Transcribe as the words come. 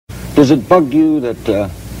Does it bug you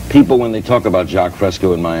that people, when they talk about Jacque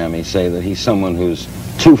Fresco in Miami, say that he's someone who's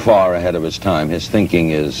too far ahead of his time? His thinking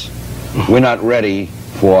is, we're not ready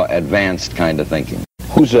for advanced kind of thinking.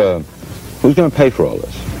 Who's going to pay for all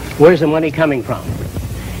this? Where's the money coming from?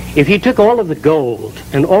 If you took all of the gold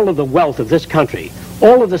and all of the wealth of this country,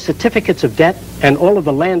 all of the certificates of debt and all of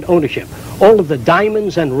the land ownership, all of the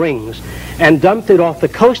diamonds and rings, and dumped it off the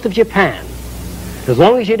coast of Japan, as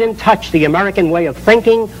long as you didn't touch the American way of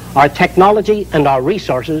thinking, our technology, and our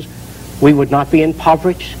resources, we would not be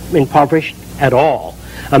impoverished at all.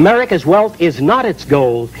 America's wealth is not its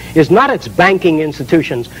gold, is not its banking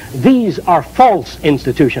institutions. These are false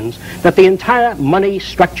institutions, that the entire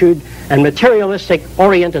money-structured and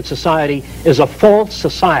materialistic-oriented society is a false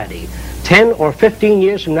society. 10 or 15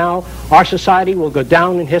 years from now, our society will go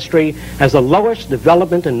down in history as the lowest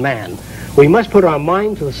development in man. We must put our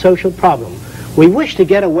mind to the social problem. We wish to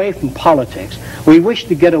get away from politics. We wish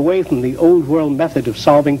to get away from the old world method of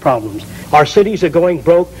solving problems. Our cities are going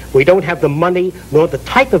broke. We don't have the money nor the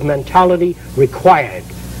type of mentality required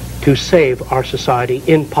to save our society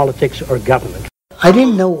in politics or government. I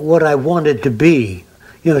didn't know what I wanted to be.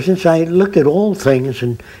 You know, since I looked at all things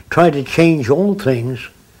and tried to change all things,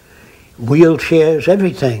 wheelchairs,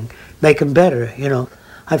 everything, make them better, you know.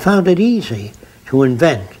 I found it easy to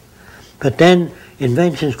invent. But then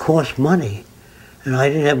inventions cost money. And I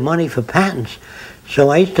didn't have money for patents. So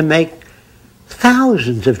I used to make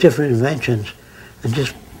thousands of different inventions and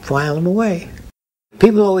just file them away.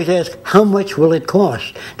 People always ask, how much will it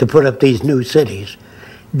cost to put up these new cities?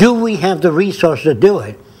 Do we have the resources to do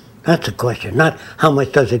it? That's the question, not how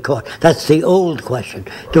much does it cost. That's the old question,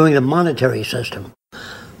 doing the monetary system.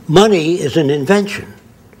 Money is an invention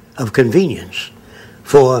of convenience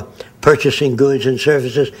for purchasing goods and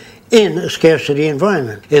services in a scarcity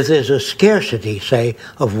environment. If there's a scarcity, say,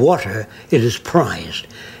 of water, it is prized,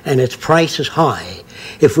 and its price is high.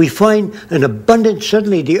 If we find an abundant,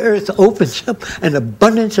 suddenly the earth opens up, an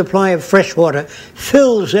abundant supply of fresh water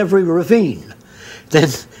fills every ravine, then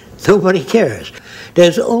nobody cares.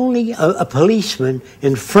 There's only a policeman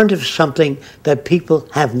in front of something that people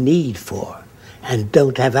have need for and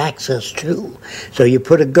don't have access to. So you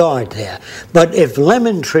put a guard there. But if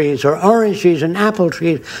lemon trees or orange trees and apple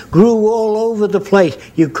trees grew all over the place,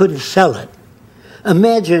 you couldn't sell it.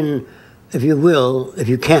 Imagine, if you will, if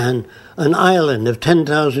you can, an island of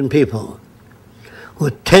 10,000 people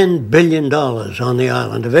with $10 billion on the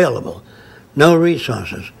island available. No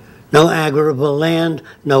resources, no arable land,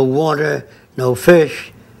 no water, no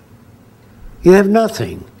fish. You have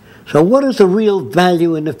nothing. So what is the real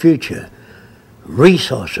value in the future?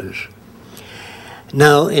 Resources.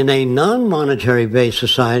 Now, in a non-monetary based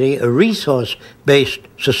society, a resource-based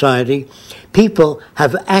society, people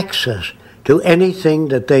have access to anything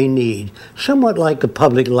that they need, somewhat like the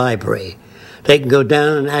public library. They can go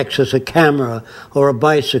down and access a camera or a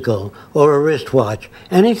bicycle or a wristwatch.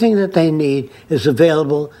 Anything that they need is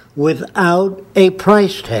available without a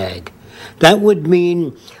price tag. That would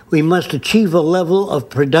mean we must achieve a level of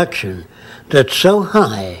production that's so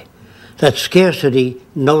high that scarcity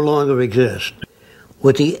no longer exists.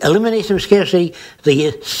 With the elimination of scarcity, the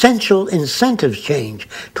essential incentives change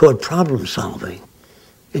toward problem solving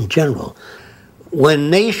in general.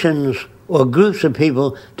 When nations or groups of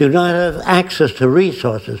people do not have access to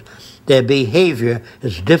resources, their behavior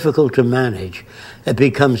is difficult to manage. It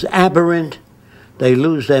becomes aberrant, they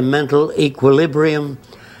lose their mental equilibrium,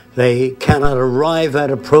 they cannot arrive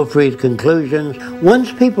at appropriate conclusions.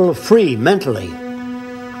 Once people are free mentally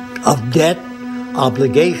of debt,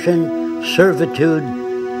 obligation, servitude,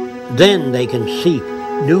 then they can seek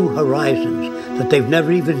new horizons that they've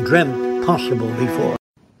never even dreamt possible before.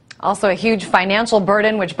 Also a huge financial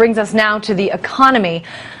burden, which brings us now to the economy.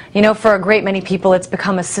 You know, for a great many people, it's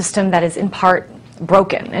become a system that is in part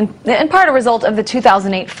broken, and in part a result of the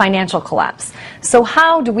 2008 financial collapse. So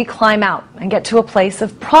how do we climb out and get to a place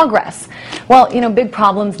of progress? Well, you know, big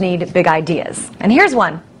problems need big ideas. And here's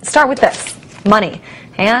one. Start with this: money.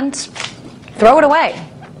 And throw it away.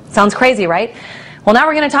 Sounds crazy, right? Well, now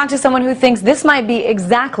we're going to talk to someone who thinks this might be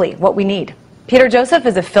exactly what we need. Peter Joseph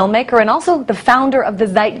is a filmmaker and also the founder of the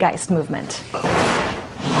Zeitgeist movement.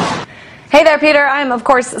 Hey there, Peter. I'm, of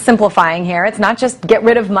course, simplifying here. It's not just get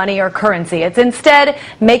rid of money or currency. It's instead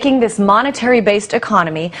making this monetary-based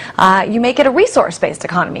economy, you make it a resource-based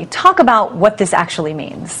economy. Talk about what this actually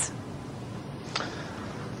means.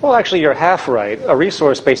 Well, actually, you're half right. A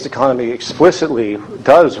resource-based economy explicitly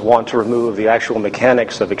does want to remove the actual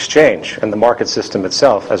mechanics of exchange and the market system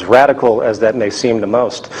itself, as radical as that may seem to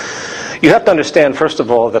most. You have to understand, first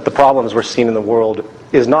of all, that the problems we're seeing in the world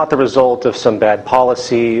is not the result of some bad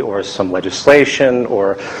policy or some legislation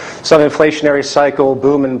or some inflationary cycle,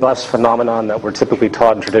 boom and bust phenomenon that we're typically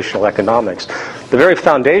taught in traditional economics. The very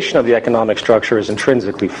foundation of the economic structure is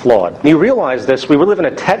intrinsically flawed. When you realize this, we live in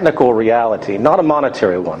a technical reality, not a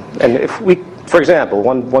monetary one. And if we, for example,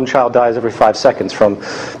 one child dies every 5 seconds from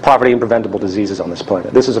poverty and preventable diseases on this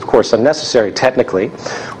planet. This is, of course, unnecessary technically.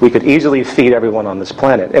 We could easily feed everyone on this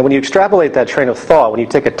planet. And when you extrapolate that train of thought, when you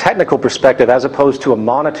take a technical perspective as opposed to a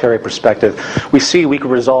monetary perspective, we see we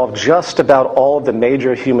could resolve just about all of the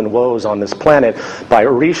major human woes on this planet by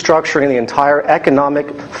restructuring the entire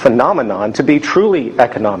economic phenomenon to be truly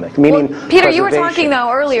economic, meaning well, Peter, you were talking,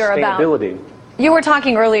 though, earlier about... You were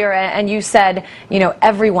talking earlier, and you said, you know,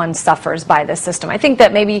 everyone suffers by this system. I think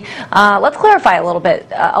that maybe, let's clarify a little bit.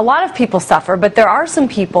 A lot of people suffer, but there are some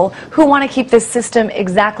people who want to keep this system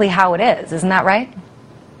exactly how it is. Isn't that right?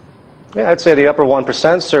 Yeah, I'd say the upper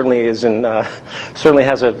 1% certainly is in, certainly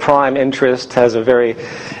has a prime interest, has a very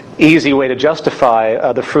easy way to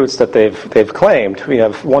justify the fruits that they've claimed. We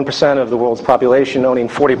have 1% of the world's population owning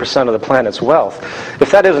 40% of the planet's wealth.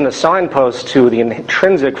 If that isn't a signpost to the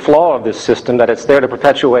intrinsic flaw of this system, that it's there to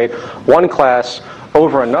perpetuate one class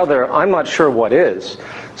over another, I'm not sure what is.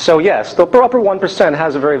 So yes, the upper 1%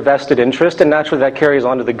 has a very vested interest, and naturally that carries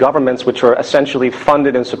on to the governments, which are essentially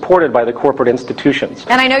funded and supported by the corporate institutions.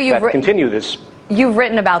 And I know you've continue this. You've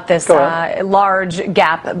written about this large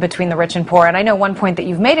gap between the rich and poor, and I know one point that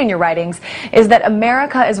you've made in your writings is that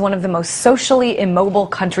America is one of the most socially immobile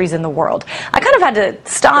countries in the world. I kind of had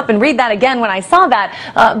to stop and read that again when I saw that,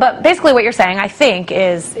 but basically what you're saying, I think,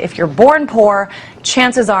 is if you're born poor,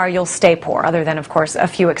 chances are you'll stay poor, other than, of course, a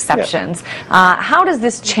few exceptions. Yeah. How does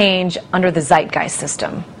this change under the Zeitgeist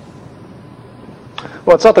system?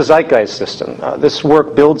 Well, it's not the Zeitgeist system. This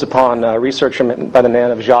work builds upon research by the name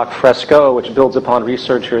of Jacque Fresco, which builds upon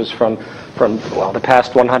researchers from the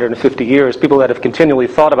past 150 years, people that have continually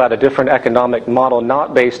thought about a different economic model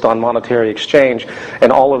not based on monetary exchange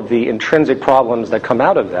and all of the intrinsic problems that come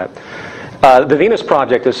out of that. The Venus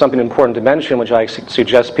Project is something important to mention, which I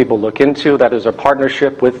suggest people look into. That is a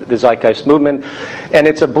partnership with the Zeitgeist movement. And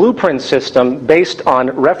it's a blueprint system based on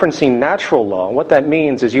referencing natural law. And what that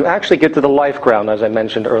means is you actually get to the life ground, as I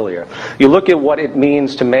mentioned earlier. You look at what it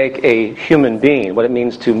means to make a human being, what it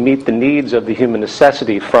means to meet the needs of the human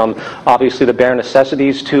necessity, from obviously the bare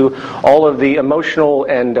necessities to all of the emotional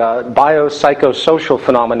and biopsychosocial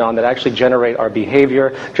phenomenon that actually generate our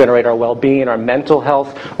behavior, generate our well-being, our mental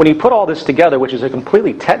health. When you put all this together, which is a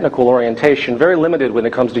completely technical orientation, very limited when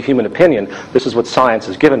it comes to human opinion. This is what science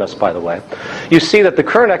has given us, by the way. You see that the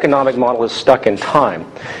current economic model is stuck in time.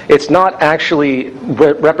 It's not actually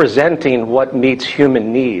representing what meets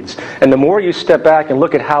human needs. And the more you step back and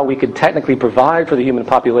look at how we could technically provide for the human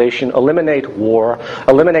population, eliminate war,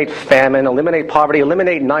 eliminate famine, eliminate poverty,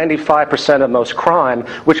 eliminate 95% of most crime,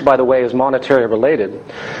 which, by the way, is monetary related,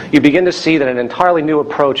 you begin to see that an entirely new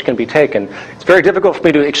approach can be taken. It's very difficult for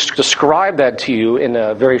me to describe that to you in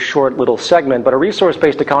a very short little segment, but a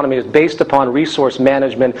resource-based economy is based upon resource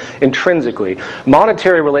management intrinsically.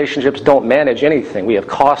 Monetary relationships don't manage anything. We have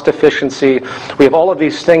cost efficiency. We have all of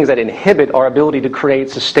these things that inhibit our ability to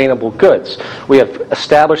create sustainable goods. We have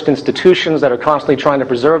established institutions that are constantly trying to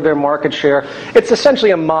preserve their market share. It's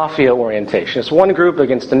essentially a mafia orientation. It's one group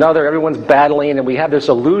against another. Everyone's battling, and we have this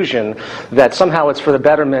illusion that somehow it's for the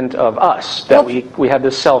betterment of us, that we have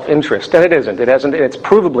this self-interest. And it isn't. It hasn't. It's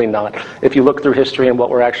provably not, if you look through history and what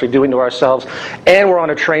we're actually doing to ourselves. And we're on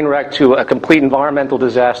a train wreck to a complete environmental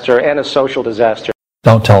disaster and a social disaster.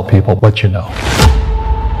 Don't tell people what you know.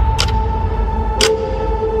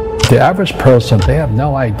 The average person, they have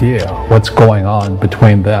no idea what's going on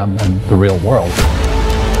between them and the real world.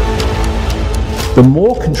 The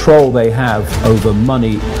more control they have over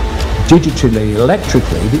money digitally,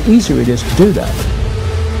 electrically, the easier it is to do that.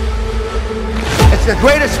 It's the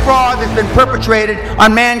greatest fraud that's been perpetrated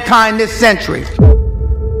on mankind this century.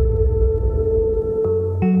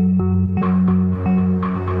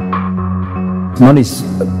 Money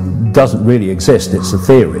doesn't really exist, it's a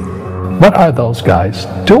theory. What are those guys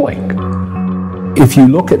doing? If you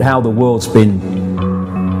look at how the world's been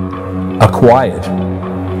acquired,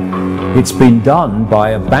 it's been done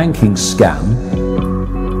by a banking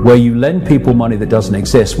scam where you lend people money that doesn't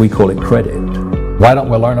exist. We call it credit. Why don't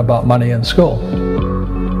we learn about money in school?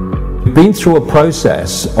 We've been through a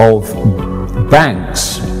process of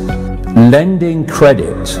banks lending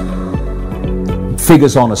credit,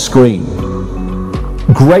 figures on a screen,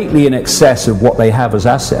 greatly in excess of what they have as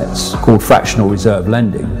assets, called fractional reserve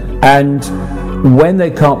lending. And when they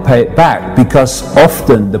can't pay it back, because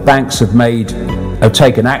often the banks have made have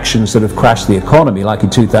taken actions that have crashed the economy, like in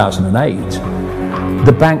 2008,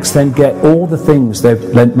 the banks then get all the things they've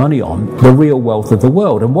lent money on, the real wealth of the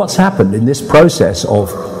world. And what's happened in this process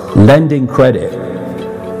of lending credit,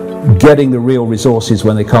 getting the real resources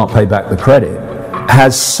when they can't pay back the credit,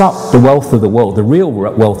 has sucked the wealth of the world, the real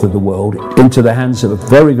wealth of the world, into the hands of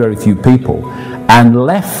very, very few people, and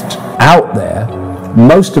left out there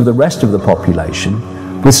most of the rest of the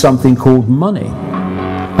population with something called money.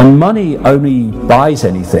 And money only buys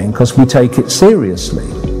anything because we take it seriously.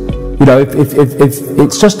 You know, if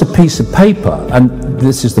it's just a piece of paper, and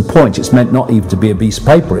this is the point, it's meant not even to be a piece of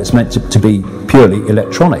paper, it's meant to be purely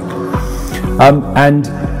electronic.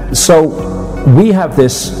 And so we have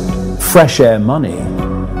this fresh air money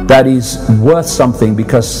that is worth something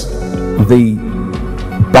because the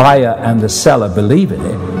buyer and the seller believe in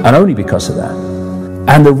it, and only because of that.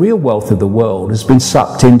 And the real wealth of the world has been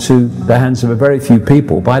sucked into the hands of a very few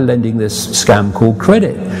people by lending this scam called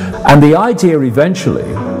credit. And the idea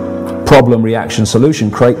eventually, problem, reaction, solution,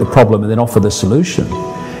 create the problem and then offer the solution,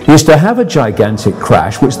 is to have a gigantic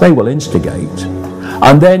crash, which they will instigate,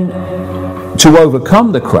 and then to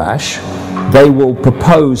overcome the crash, they will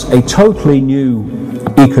propose a totally new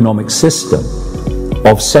economic system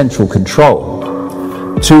of central control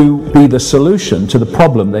to be the solution to the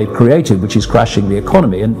problem they've created, which is crashing the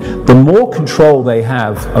economy. And the more control they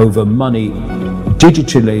have over money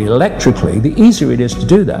digitally, electrically, the easier it is to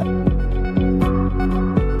do that.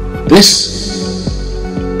 This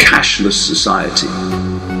cashless society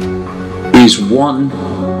is one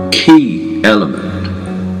key element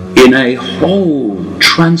in a whole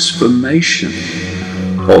transformation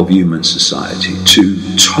of human society to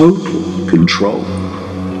total control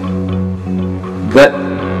that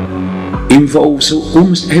involves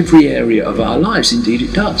almost every area of our lives. Indeed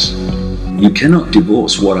it does. You cannot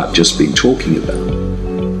divorce what I've just been talking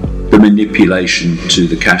about, the manipulation to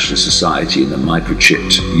the cashless society and the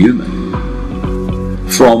microchipped human,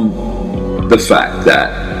 from the fact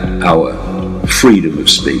that our freedom of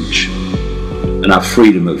speech and our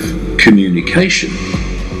freedom of communication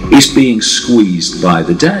is being squeezed by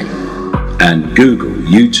the day. And Google,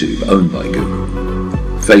 YouTube, owned by Google,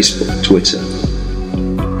 Facebook, Twitter,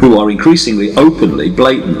 who are increasingly openly,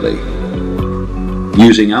 blatantly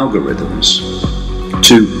using algorithms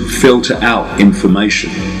to filter out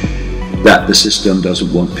information that the system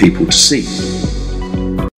doesn't want people to see.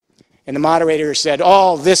 And the moderator said,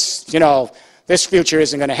 oh, this, you know, this future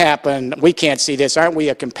isn't going to happen. We can't see this. Aren't we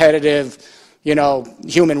a competitive, you know,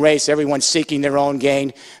 human race? Everyone's seeking their own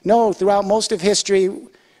gain. No, throughout most of history,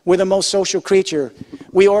 we're the most social creature.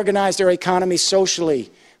 We organized our economy socially.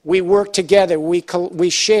 We worked together. We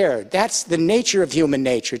shared. That's the nature of human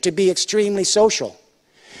nature, to be extremely social.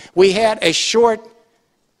 We had a short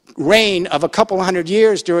reign of a couple hundred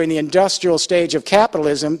years during the industrial stage of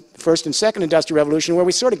capitalism, first and second industrial revolution, where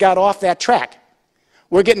we sort of got off that track.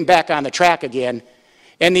 We're getting back on the track again.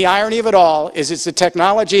 And the irony of it all is it's the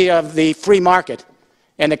technology of the free market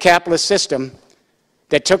and the capitalist system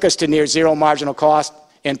that took us to near zero marginal cost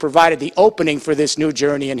and provided the opening for this new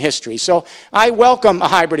journey in history. So I welcome a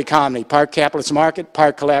hybrid economy, part capitalist market,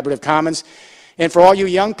 part collaborative commons. And for all you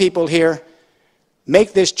young people here,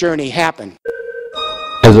 make this journey happen.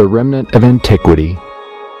 As a remnant of antiquity,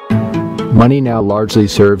 money now largely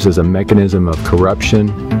serves as a mechanism of corruption,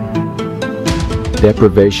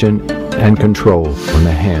 deprivation, and control in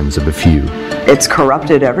the hands of a few. It's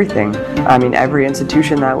corrupted everything. I mean, every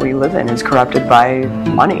institution that we live in is corrupted by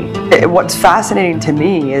money. What's fascinating to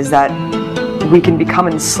me is that we can become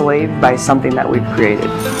enslaved by something that we've created.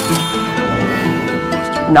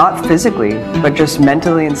 Not physically, but just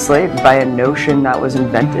mentally enslaved by a notion that was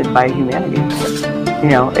invented by humanity. You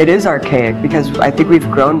know, it is archaic because I think we've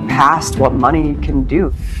grown past what money can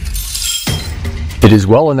do. It is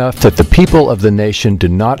well enough that the people of the nation do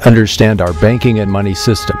not understand our banking and money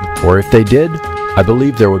system, or if they did, I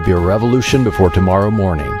believe there would be a revolution before tomorrow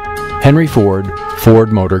morning. Henry Ford,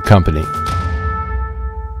 Ford Motor Company.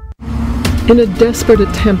 In a desperate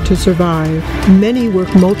attempt to survive, many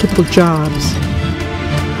work multiple jobs.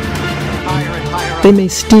 They may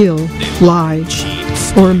steal, lie,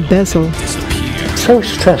 or embezzle. So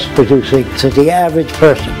stress-producing to the average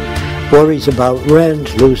person. Worries about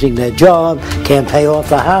rent, losing their job, can't pay off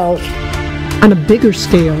the house. On a bigger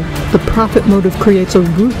scale, the profit motive creates a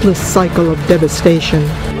ruthless cycle of devastation.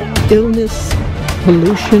 Illness,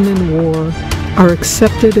 pollution, and war are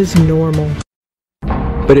accepted as normal.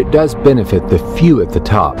 But it does benefit the few at the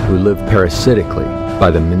top who live parasitically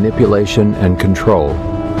by the manipulation and control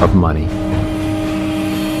of money.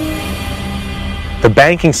 The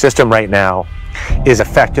banking system right now is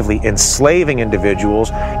effectively enslaving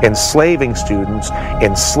individuals, enslaving students,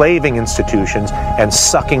 enslaving institutions, and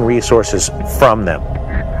sucking resources from them.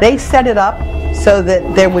 They set it up so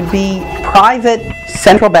that there would be private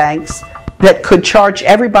central banks that could charge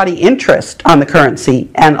everybody interest on the currency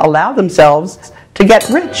and allow themselves to get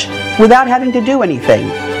rich without having to do anything.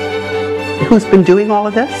 Who's been doing all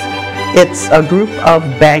of this? It's a group of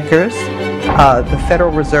bankers, the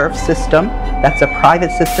Federal Reserve System, that's a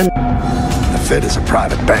private system. The Fed is a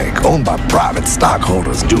private bank owned by private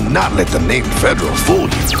stockholders. Do not let the name Federal fool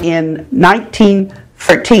you. In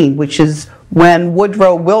 1913, which is when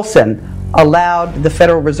Woodrow Wilson allowed the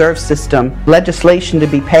Federal Reserve System legislation to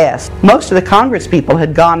be passed, most of the Congress people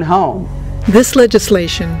had gone home. This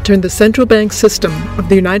legislation turned the central bank system of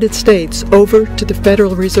the United States over to the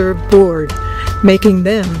Federal Reserve Board, making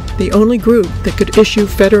them the only group that could issue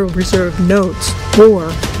Federal Reserve notes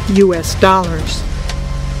or U.S. dollars.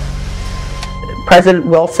 President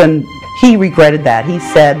Wilson, he regretted that. He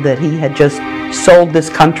said that he had just sold this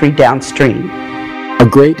country downstream. A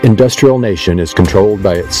great industrial nation is controlled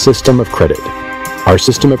by its system of credit. Our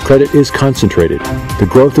system of credit is concentrated. The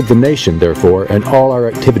growth of the nation, therefore, and all our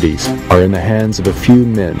activities are in the hands of a few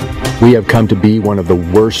men. We have come to be one of the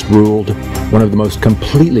worst ruled, one of the most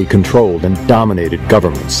completely controlled and dominated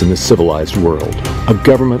governments in the civilized world. A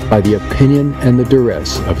government by the opinion and the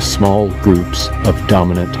duress of small groups of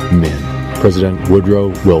dominant men. President Woodrow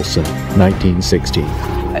Wilson, 1916.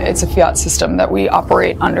 It's a fiat system that we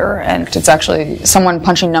operate under, and it's actually someone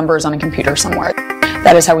punching numbers on a computer somewhere.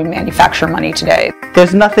 That is how we manufacture money today.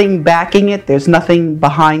 There's nothing backing it, there's nothing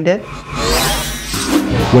behind it.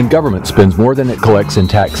 When government spends more than it collects in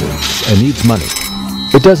taxes and needs money,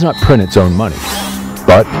 it does not print its own money,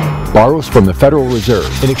 but borrows from the Federal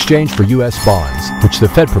Reserve in exchange for U.S. bonds, which the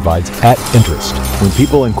Fed provides at interest. When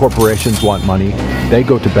people and corporations want money, they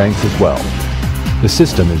go to banks as well. The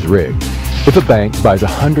system is rigged. If a bank buys a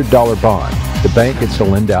 $100 bond, the bank gets to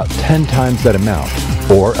lend out 10 times that amount,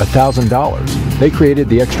 or $1,000. They created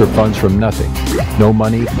the extra funds from nothing. No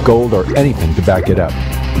money, gold, or anything to back it up.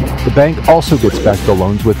 The bank also gets back the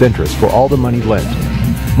loans with interest for all the money lent.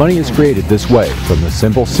 Money is created this way from the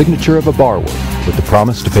simple signature of a borrower with the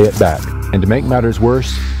promise to pay it back. And to make matters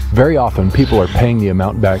worse, very often people are paying the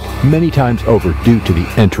amount back many times over due to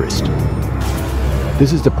the interest.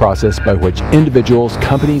 This is the process by which individuals,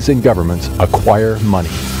 companies, and governments acquire money.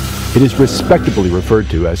 It is respectably referred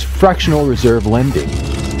to as fractional reserve lending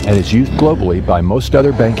and is used globally by most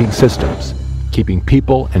other banking systems, keeping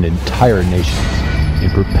people and entire nations in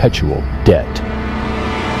perpetual debt.